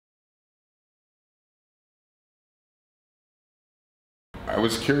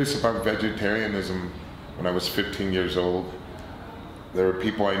was curious about vegetarianism when I was 15 years old. There were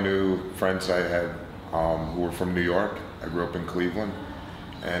people I knew, friends I had, who were from New York. I grew up in Cleveland,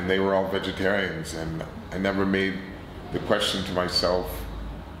 and they were all vegetarians, and I never made the question to myself,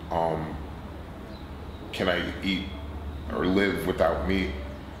 can I eat or live without meat?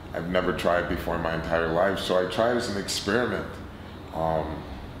 I've never tried before in my entire life, so I tried as an experiment to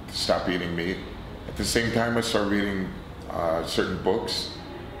stop eating meat. At the same time, I started reading certain books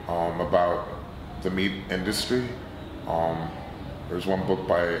about the meat industry. There's one book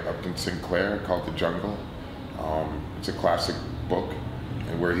by Upton Sinclair called The Jungle. It's a classic book,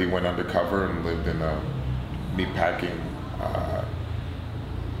 and where he went undercover and lived in a meatpacking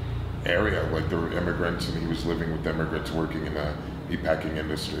area, like there were immigrants, and he was living with immigrants working in the meatpacking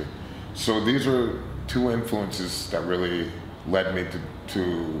industry. So these were two influences that really led me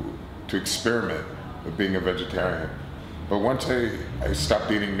to experiment with being a vegetarian. But once I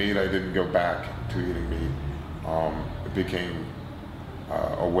stopped eating meat, I didn't go back to eating meat. It became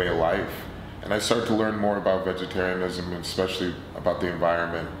a way of life. And I started to learn more about vegetarianism, and especially about the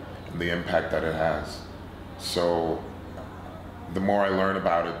environment and the impact that it has. So the more I learned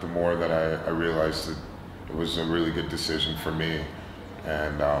about it, the more that I realized that it was a really good decision for me,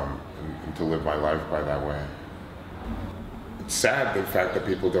 and to live my life by that way. It's sad, the fact that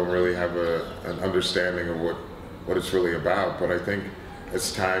people don't really have an understanding of what it's really about, but I think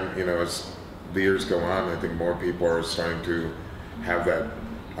as time, as the years go on, I think more people are starting to have that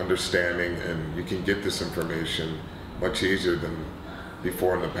understanding, and you can get this information much easier than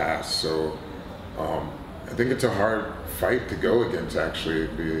before in the past. So I think it's a hard fight to go against, actually,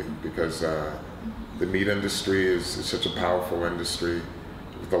 because the meat industry is such a powerful industry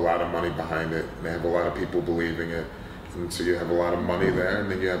with a lot of money behind it, and they have a lot of people believing it, and so you have a lot of money there,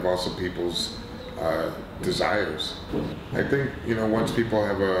 and then you have also people's desires. I think, once people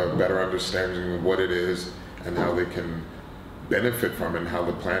have a better understanding of what it is and how they can benefit from it and how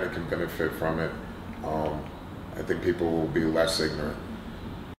the planet can benefit from it, I think people will be less ignorant.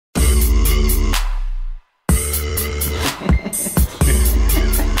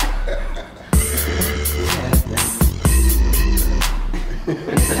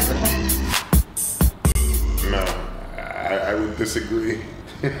 No, I would disagree.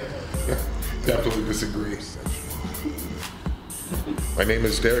 Definitely disagree. My name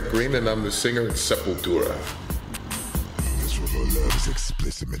is Derrick Green, and I'm the singer in Sepultura. Miserable love is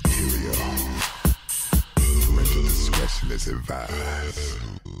explicit material. Parental discretion is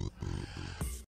advised.